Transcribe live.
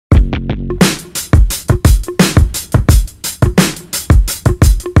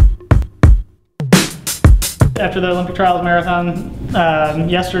after the Olympic Trials Marathon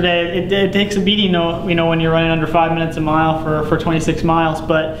yesterday. It takes a beating, you know, when you're running under 5 minutes a mile for 26 miles.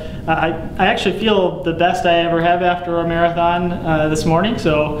 But I actually feel the best I ever have after a marathon this morning.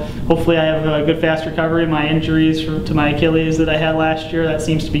 So hopefully I have a good fast recovery. My injuries to my Achilles that I had last year, that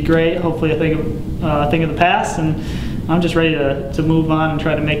seems to be great. Hopefully a thing of the past, and I'm just ready to move on and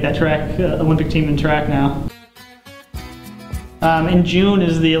try to make that track Olympic team in track now. In June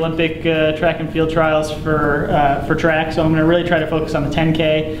is the Olympic track and field trials for track, so I'm going to really try to focus on the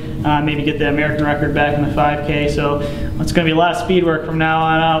 10K, maybe get the American record back in the 5K. So it's going to be a lot of speed work from now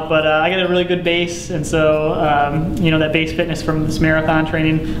on out, but I got a really good base, and so you know, that base fitness from this marathon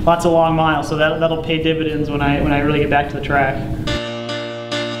training, lots of long miles, so that'll pay dividends when I really get back to the track.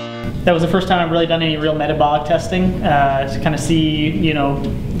 That was the first time I've really done any real metabolic testing to kind of see, you know,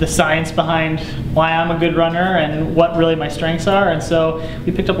 the science behind why I'm a good runner and what really my strengths are. And so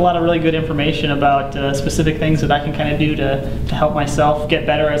we picked up a lot of really good information about specific things that I can kind of do to help myself get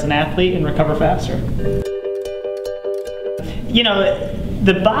better as an athlete and recover faster. You know,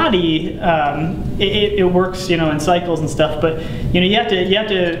 the body, it works, you know, in cycles and stuff, but you know, you have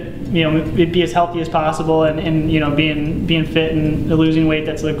to you know, be as healthy as possible, and you know, being fit and losing weight,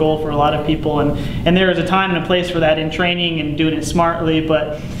 that's the goal for a lot of people, and there is a time and a place for that in training and doing it smartly.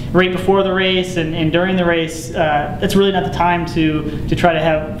 But right before the race and during the race, it's really not the time to try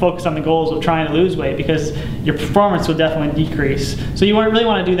to focus on the goals of trying to lose weight, because your performance will definitely decrease. So you really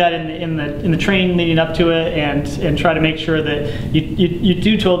want to do that in the training leading up to it, and try to make sure that you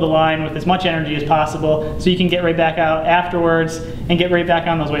do toe the line with as much energy as possible, so you can get right back out afterwards and get right back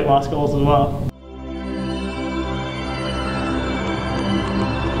on those weight loss goals as well.